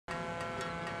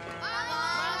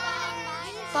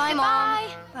Bye, Mom.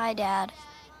 Bye, Dad.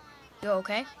 You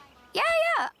okay?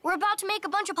 Yeah. We're about to make a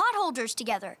bunch of potholders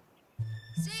together.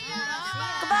 See ya.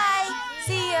 Goodbye.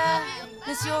 See ya.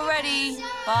 Miss you already.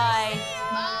 Bye.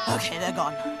 Okay, they're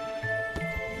gone.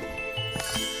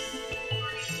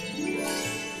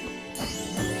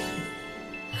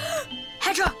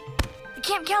 Hedra! The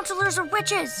camp counselors are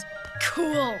witches!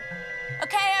 Cool.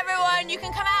 Okay, everyone, you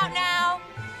can come out now.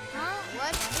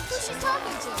 What? Who's she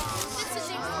talking to?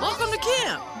 Welcome to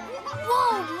camp.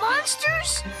 Whoa,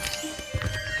 monsters?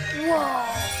 Whoa.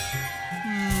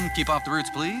 Keep off the roots,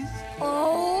 please.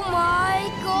 Oh my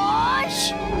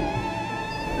gosh!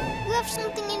 You have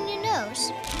something in your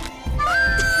nose.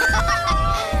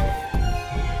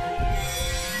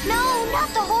 No, not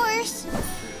the horse.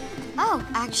 Oh,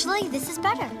 actually, this is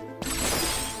better.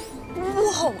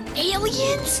 Whoa,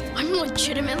 aliens? I'm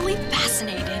legitimately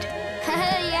fascinated.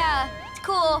 Yeah, it's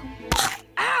cool.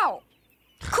 Ow!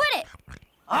 Quit it!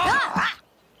 Ah!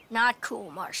 Not cool,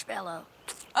 Marshmallow.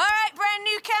 All right, brand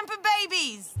new camper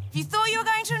babies. If you thought you were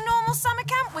going to a normal summer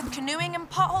camp with canoeing and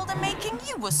potholder making,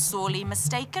 you were sorely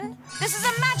mistaken. This is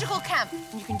a magical camp,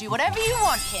 and you can do whatever you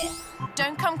want here.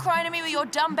 Don't come crying to me with your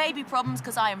dumb baby problems,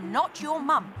 because I am not your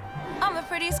mum. I'm the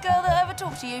prettiest girl that ever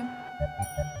talked to you.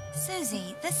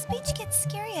 Susie, this speech gets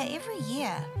scarier every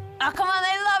year. Oh, come on,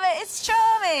 they love it. It's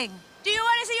charming. Do you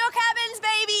want to see your cabins,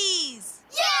 babies?